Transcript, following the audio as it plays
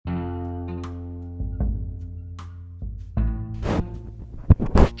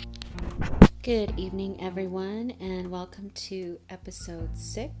Good evening, everyone, and welcome to episode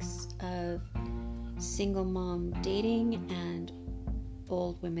 6 of Single Mom Dating and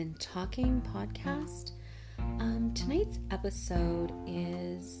Old Women Talking podcast. Tonight's episode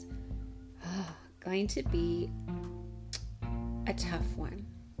is going to be a tough one.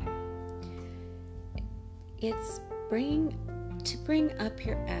 It's bring up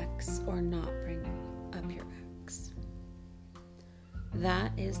your ex or not bring up your ex.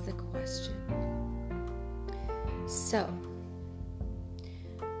 That is the question. So,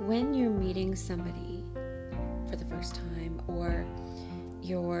 when you're meeting somebody for the first time or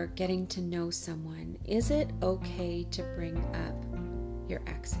you're getting to know someone, is it okay to bring up your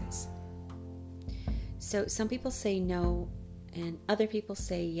exes? So some people say no and other people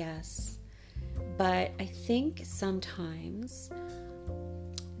say yes, but I think sometimes,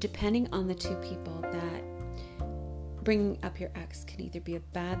 depending on the two people, that bringing up your ex can either be a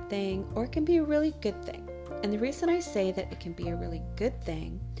bad thing or it can be a really good thing. And the reason I say that it can be a really good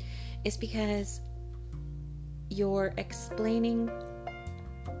thing is because you're explaining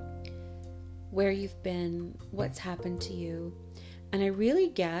where you've been, what's happened to you, and I really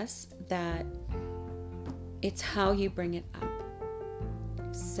guess that it's how you bring it up.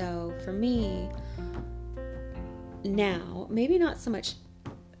 So for me, now, maybe not so much,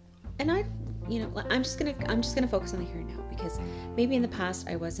 and I'm just gonna focus on the here and now, because maybe in the past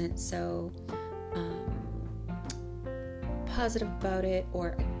I wasn't so positive about it,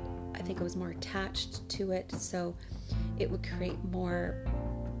 or I think I was more attached to it, so it would create more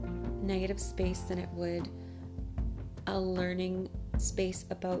negative space than it would a learning space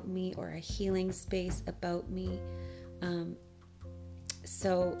about me or a healing space about me.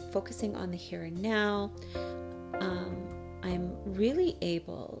 So focusing on the here and now, I'm really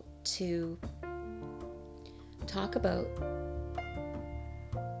able to talk about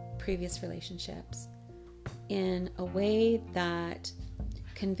previous relationships in a way that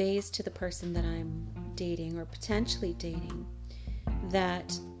conveys to the person that I'm dating or potentially dating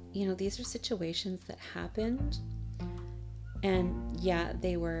that, these are situations that happened, and yeah,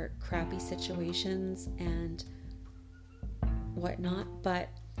 they were crappy situations and whatnot, but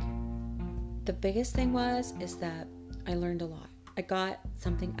the biggest thing is that I learned a lot. I got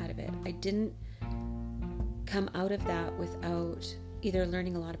something out of it. I didn't come out of that without either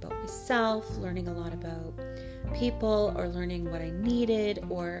learning a lot about myself, learning a lot about people, or learning what I needed,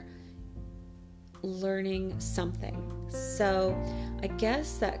 or learning something. So I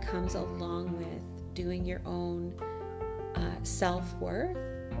guess that comes along with doing your own self-worth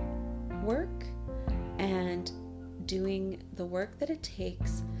work and doing the work that it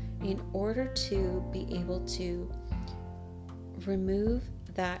takes in order to be able to remove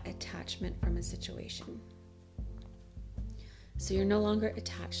that attachment from a situation. So you're no longer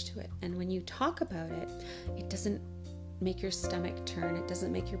attached to it. And when you talk about it, it doesn't make your stomach turn. It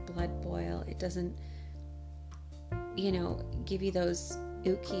doesn't make your blood boil. It doesn't, give you those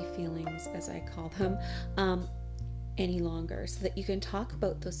ooky feelings, as I call them, any longer. So that you can talk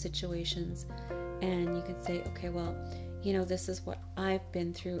about those situations and you can say, okay, well, this is what I've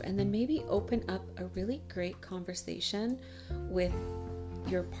been through. And then maybe open up a really great conversation with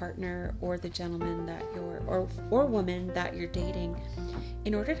your partner or the gentleman that or woman that you're dating,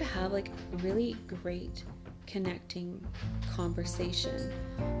 in order to have like really great connecting conversation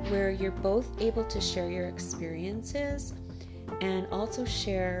where you're both able to share your experiences and also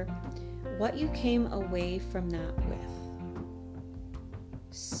share what you came away from that with.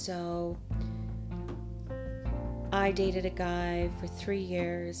 So I dated a guy for 3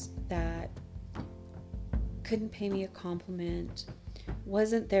 years that couldn't pay me a compliment,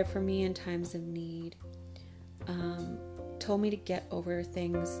 wasn't there for me in times of need, told me to get over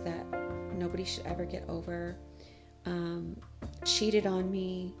things that nobody should ever get over, cheated on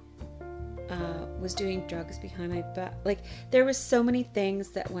me, was doing drugs behind my back. Like, there was so many things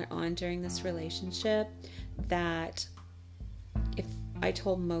that went on during this relationship that if I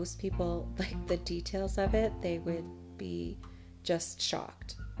told most people like the details of it, they would be just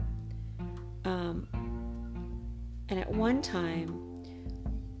shocked. And at one time,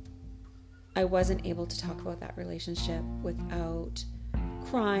 I wasn't able to talk about that relationship without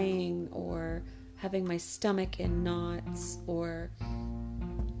crying or having my stomach in knots, or,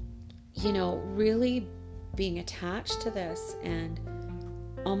 really being attached to this and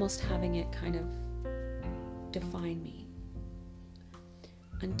almost having it kind of define me.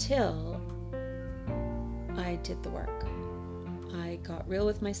 Until I did the work. I got real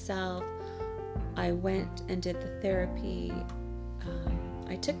with myself. I went and did the therapy.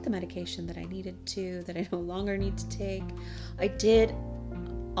 I took the medication that I needed to, that I no longer need to take. I did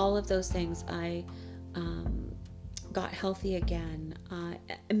all of those things. I got healthy again.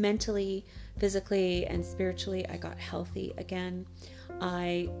 Mentally, physically, and spiritually, I got healthy again.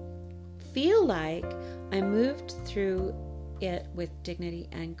 I feel like I moved through it with dignity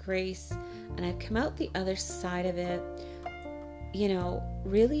and grace, and I've come out the other side of it,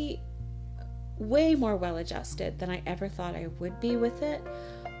 really way more well-adjusted than I ever thought I would be with it.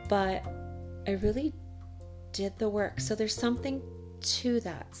 But I really did the work. So there's something to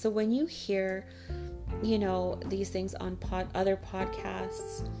that. So when you hear, these things on other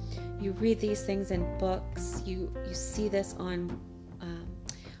podcasts, you read these things in books, you see this on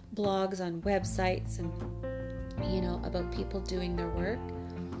blogs, on websites, and about people doing their work.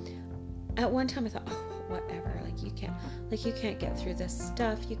 At one time I thought, oh, whatever, you can't get through this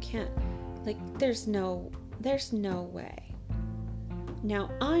stuff. You can't, there's no way. Now,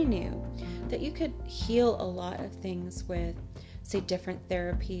 I knew that you could heal a lot of things with, say, different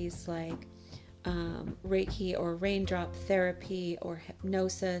therapies like Reiki or raindrop therapy or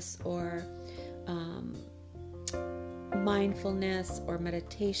hypnosis or mindfulness or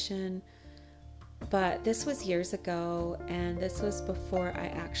meditation. But this was years ago, and this was before I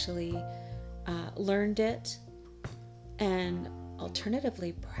actually learned it and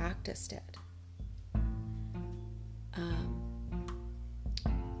alternatively practiced it.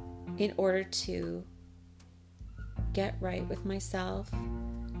 In order to get right with myself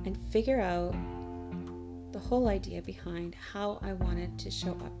and figure out the whole idea behind how I wanted to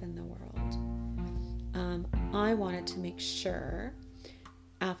show up in the world. I wanted to make sure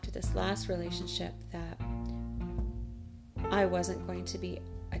after this last relationship that I wasn't going to be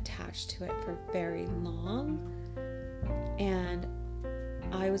attached to it for very long, and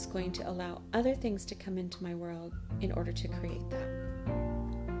I was going to allow other things to come into my world in order to create that.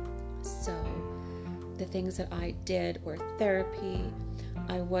 So the things that I did were therapy.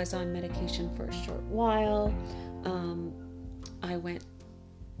 I was on medication for a short while. I went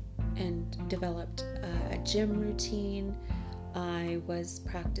and developed a gym routine. I was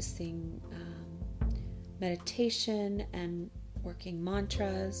practicing meditation and working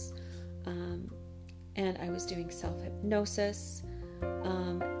mantras, and I was doing self-hypnosis,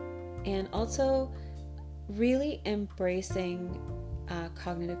 and also really embracing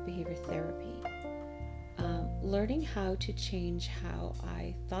cognitive behavior therapy, learning how to change how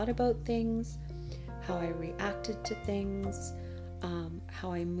I thought about things, how I reacted to things,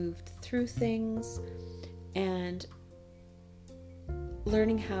 how I moved through things, and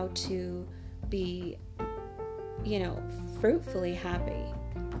learning how to be, fruitfully happy.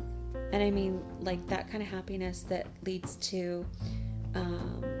 And I mean, that kind of happiness that leads to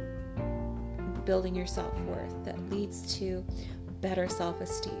building your self-worth, that leads to better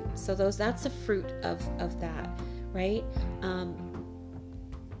self-esteem. So that's the fruit of that, right?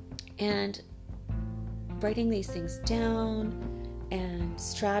 And writing these things down and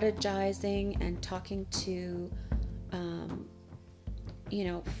strategizing and talking to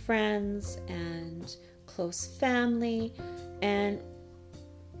friends and close family, and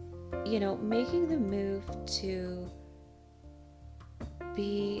making the move to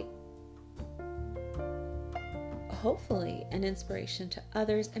be hopefully an inspiration to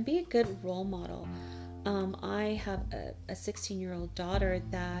others and be a good role model. I have a 16-year-old daughter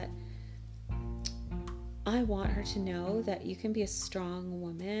that I want her to know that you can be a strong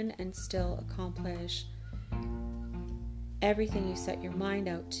woman and still accomplish everything you set your mind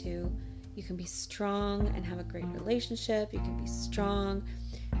out to. You can be strong and have a great relationship. You can be strong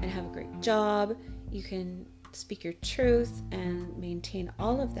and have a great job. You can speak your truth and maintain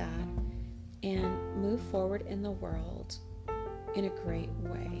all of that and move forward in the world in a great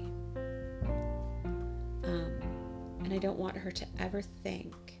way. And I don't want her to ever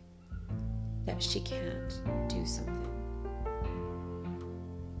think that she can't do something.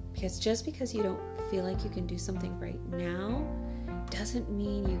 Because just because you don't feel like you can do something right now doesn't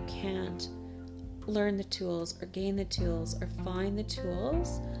mean you can't learn the tools or gain the tools or find the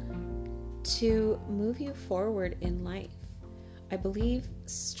tools to move you forward in life. I believe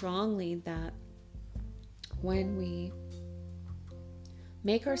strongly that when we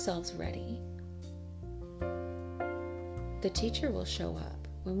make ourselves ready, the teacher will show up.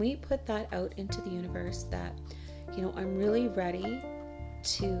 When we put that out into the universe that, I'm really ready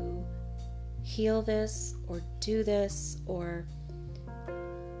to heal this or do this or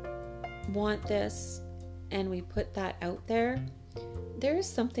want this, and we put that out there, there is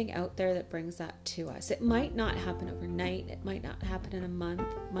something out there that brings that to us. It might not happen overnight. It might not happen in a month.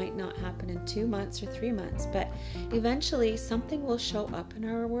 It might not happen in 2 months or 3 months. But eventually something will show up in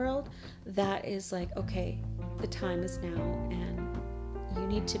our world that is like, okay, the time is now, and you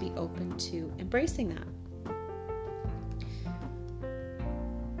need to be open to embracing that.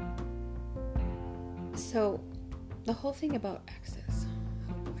 So the whole thing about exes,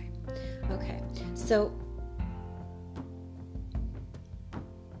 oh boy. Okay, so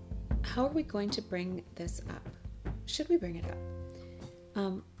how are we going to bring this up? Should we bring it up?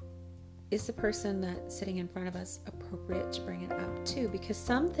 Is the person that's sitting in front of us appropriate to bring it up to? Because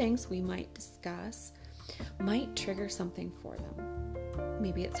some things we might discuss might trigger something for them.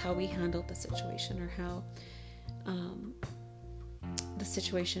 Maybe it's how we handled the situation, or how the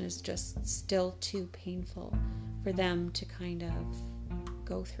situation is just still too painful for them to kind of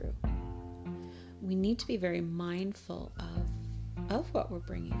go through. We need to be very mindful of what we're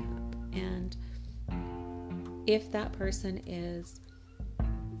bringing up. And if that person is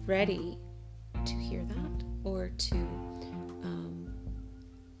ready to hear that, or to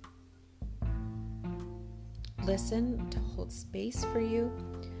listen, to hold space for you,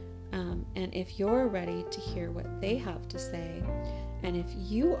 and if you're ready to hear what they have to say, and if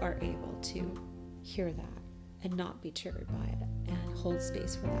you are able to hear that and not be triggered by it and hold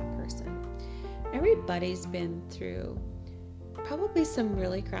space for that person. Everybody's been through probably some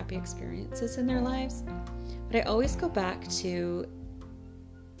really crappy experiences in their lives, but I always go back to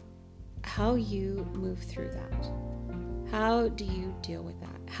how you move through that. How do you deal with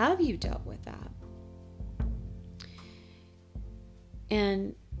that? Have you dealt with that?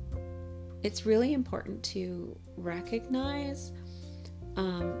 And it's really important to recognize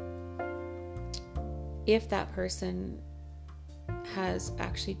if that person has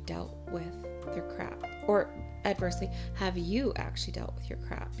actually dealt with their crap, or adversely, have you actually dealt with your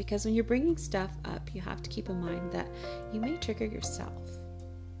crap? Because when you're bringing stuff up, you have to keep in mind that you may trigger yourself.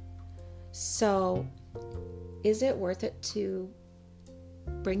 So is it worth it to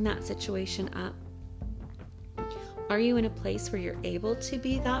bring that situation up? Are you in a place where you're able to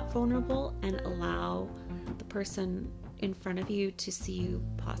be that vulnerable and allow the person in front of you to see you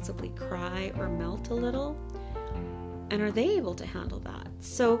possibly cry or melt a little? And are they able to handle that?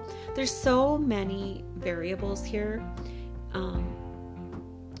 So there's so many variables here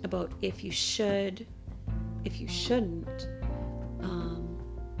about if you should, if you shouldn't,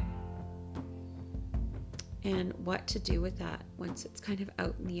 and what to do with that once it's kind of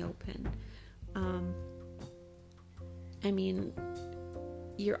out in the open. I mean,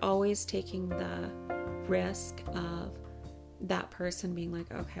 you're always taking the risk of that person being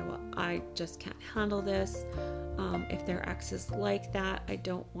like, okay, well, I just can't handle this. If their ex is like that, I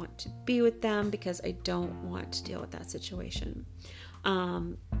don't want to be with them because I don't want to deal with that situation.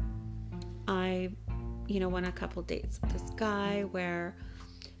 I went on a couple dates with this guy where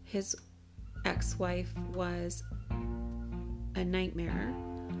his ex-wife was a nightmare,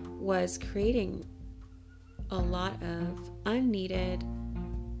 was creating a lot of unneeded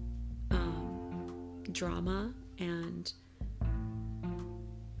drama and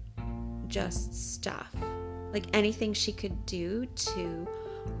just stuff. Like anything she could do to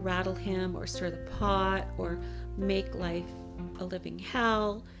rattle him or stir the pot or make life a living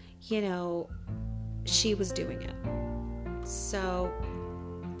hell, she was doing it. So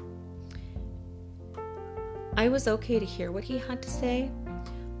I was okay to hear what he had to say.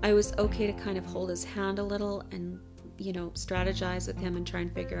 I was okay to kind of hold his hand a little and, strategize with him and try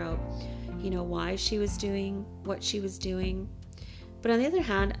and figure out, why she was doing what she was doing. But on the other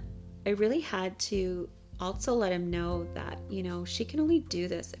hand, I really had to also let him know that, she can only do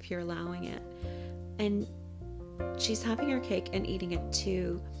this if you're allowing it. And she's having her cake and eating it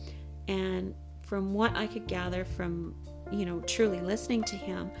too. And from what I could gather from, truly listening to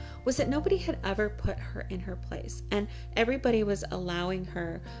him, was that nobody had ever put her in her place. And everybody was allowing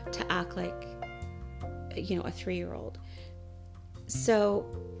her to act like, a 3-year-old. So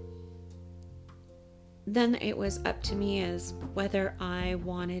then it was up to me as whether I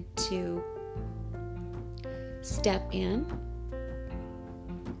wanted to step in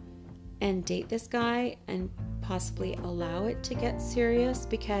and date this guy and possibly allow it to get serious,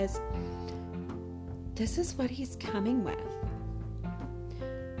 because this is what he's coming with.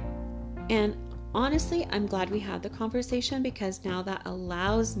 And honestly, I'm glad we had the conversation, because now that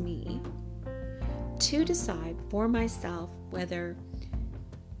allows me to decide for myself whether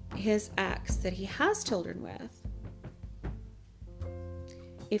his ex that he has children with,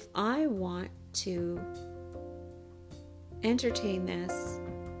 if I want to entertain this,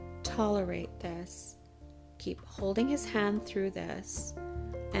 tolerate this, keep holding his hand through this,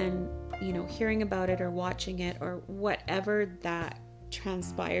 and hearing about it or watching it or whatever that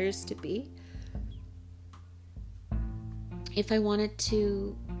transpires to be. If I wanted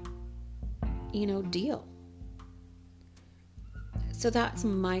to deal. So that's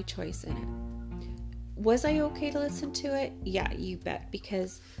my choice in it. Was I okay to listen to it? Yeah, you bet,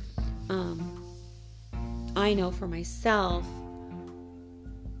 because I know for myself,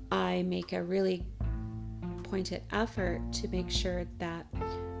 I make a really pointed effort to make sure that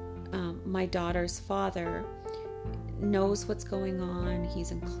my daughter's father knows what's going on. He's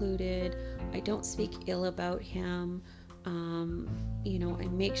included. I don't speak ill about him. I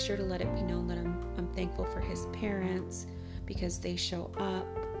make sure to let it be known that I'm thankful for his parents because they show up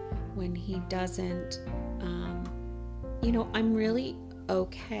when he doesn't. I'm really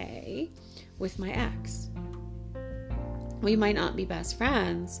okay with my ex. We might not be best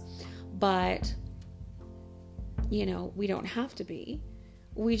friends, but we don't have to be.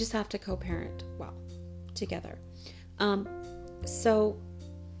 We just have to co-parent well together. So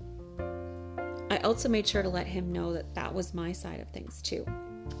I also made sure to let him know that that was my side of things too.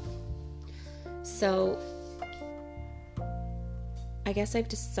 So I guess I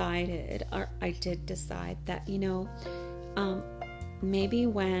did decide that, maybe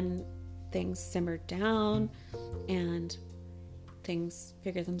when things simmered down and things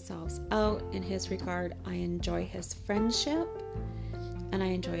figure themselves out in his regard, I enjoy his friendship and I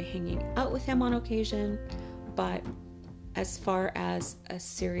enjoy hanging out with him on occasion. But as far as a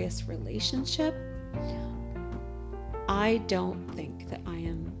serious relationship, I don't think that I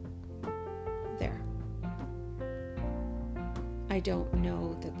am there. I don't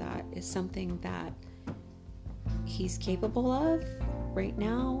know that that is something that he's capable of right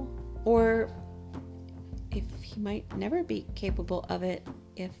now, or if he might never be capable of it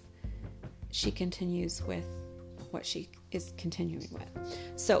if she continues with what she is continuing with.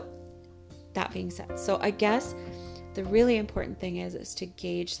 So that being said, so I guess the really important thing is to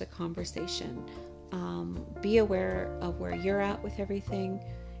gauge the conversation. Be aware of where you're at with everything,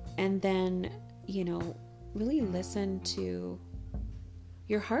 and then, really listen to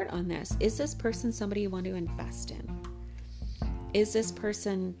your heart on this. Is this person somebody you want to invest in? Is this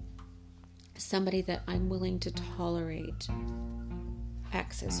person somebody that I'm willing to tolerate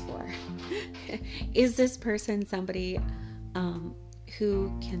exes for? Is this person somebody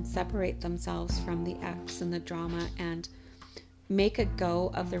who can separate themselves from the ex and the drama and make a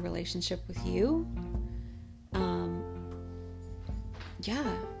go of the relationship with you?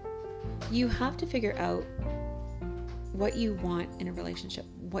 You have to figure out what you want in a relationship,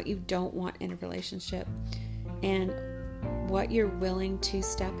 what you don't want in a relationship, and what you're willing to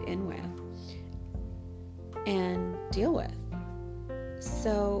step in with and deal with.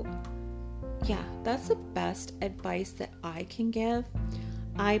 So that's the best advice that I can give.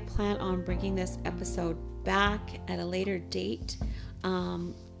 I plan on bringing this episode back at a later date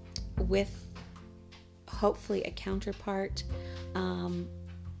with hopefully a counterpart,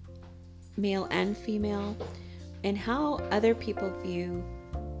 male and female, and how other people view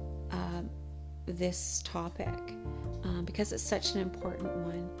this topic, because it's such an important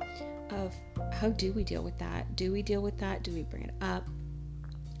one of how do we deal with that? Do we deal with that? Do we bring it up?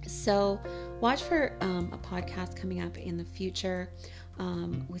 So watch for a podcast coming up in the future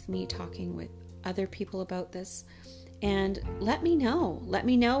with me talking with other people about this, and let me know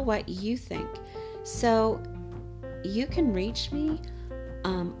what you think. So you can reach me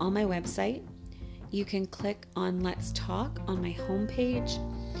on my website. You can click on Let's Talk on my homepage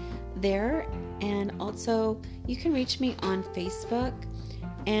there, and also you can reach me on Facebook,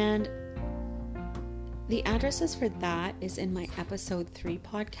 and the addresses for that is in my episode 3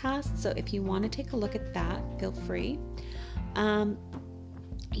 podcast. So if you want to take a look at that, feel free. And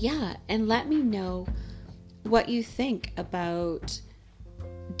let me know what you think about,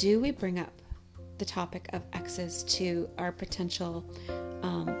 do we bring up the topic of exes to our potential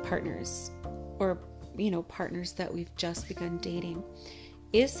partners, or partners that we've just begun dating?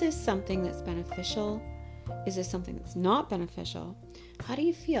 Is this something that's beneficial? Is this something that's not beneficial? How do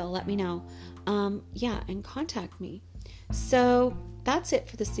you feel? Let me know. And contact me. So that's it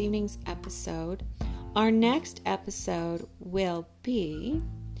for this evening's episode. Our next episode will be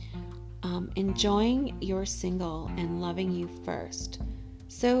enjoying your single and loving you first.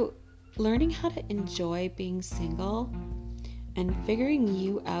 So learning how to enjoy being single and figuring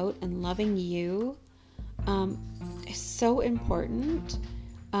you out and loving you is so important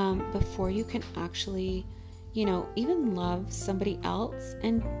before you can actually, even love somebody else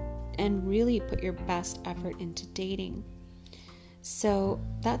and really put your best effort into dating. So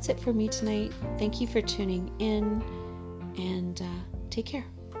that's it for me tonight. Thank you for tuning in, and take care.